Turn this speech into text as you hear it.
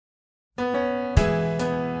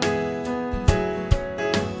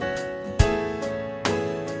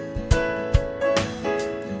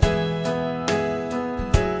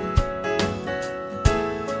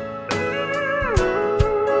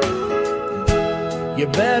You're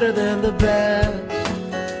better than the best.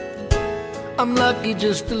 I'm lucky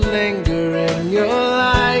just to linger in your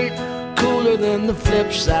light, cooler than the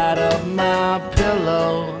flip side of my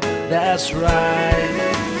pillow. That's right.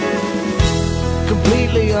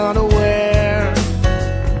 Completely unaware,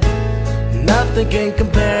 nothing can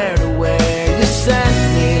compare to where you sent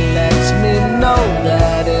me. Lets me know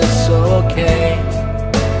that it's okay.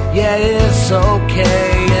 Yeah, it's okay.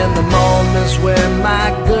 In the moments where my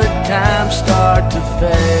good times start to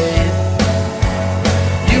fade,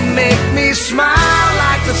 you make me smile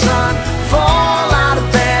like the sun, fall out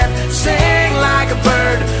of bed, sing like a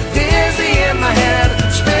bird, dizzy in my head,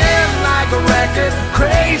 spin like a record,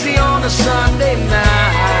 crazy on a Sunday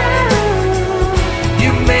night.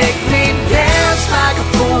 You make me dance like a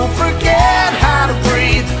fool, forget how to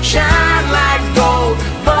breathe, shine like gold,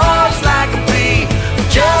 buzz like a bee.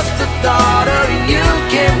 Just the thought of you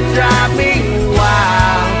can drive me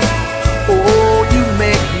wild. Oh, you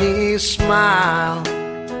make me smile.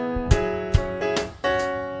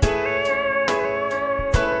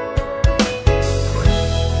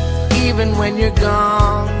 Even when you're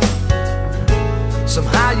gone,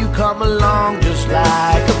 somehow you come along just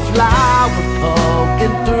like a flower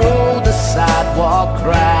poking through the sidewalk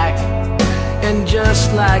crack. And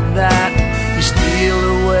just like that, you steal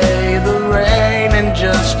away the rain. And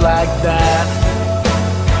just like that,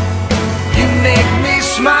 you make me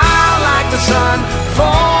smile like the sun,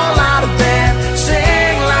 fall out of bed,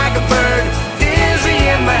 sing like a bird, dizzy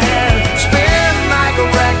in my head, spin like a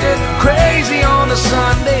record, crazy on a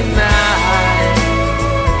Sunday night.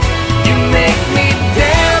 You make me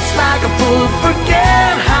dance like a fool,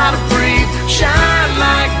 forget how to breathe, shine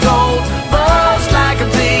like gold, buzz like a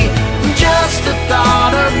bee. Just the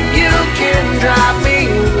thought of you can drive me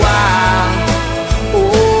wild.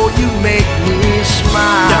 Oh, you make me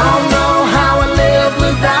smile. Don't know how I live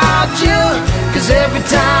without you, 'cause every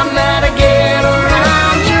time that I get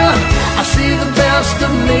around you, I see the best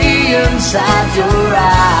of me inside your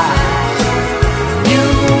eyes. You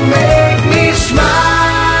make me smile.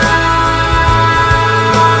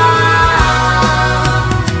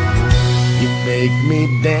 You make me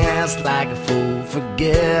dance like a fool,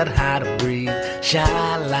 forget how to breathe,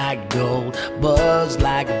 shine like gold, buzz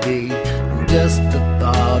like a bee. Just the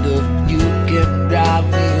thought of you can drive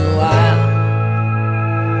me wild.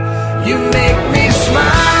 You make me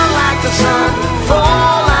smile like the sun,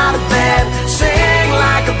 fall out of bed, sing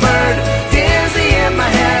like a bird, dizzy in my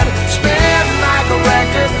head, spin like a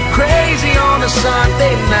record, crazy on a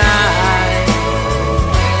Sunday night.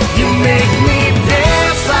 You make me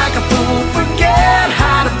dance like a fool, forget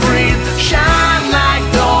how to breathe, shine like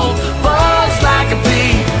gold, buzz like a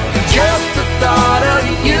bee. Just the thought of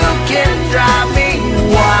you can drive me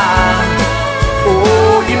wild.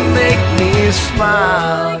 Oh, you make me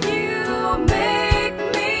smile.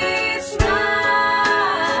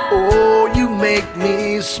 Oh, you make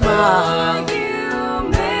me smile.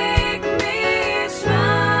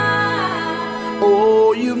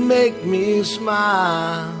 Oh, you make me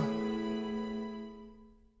smile.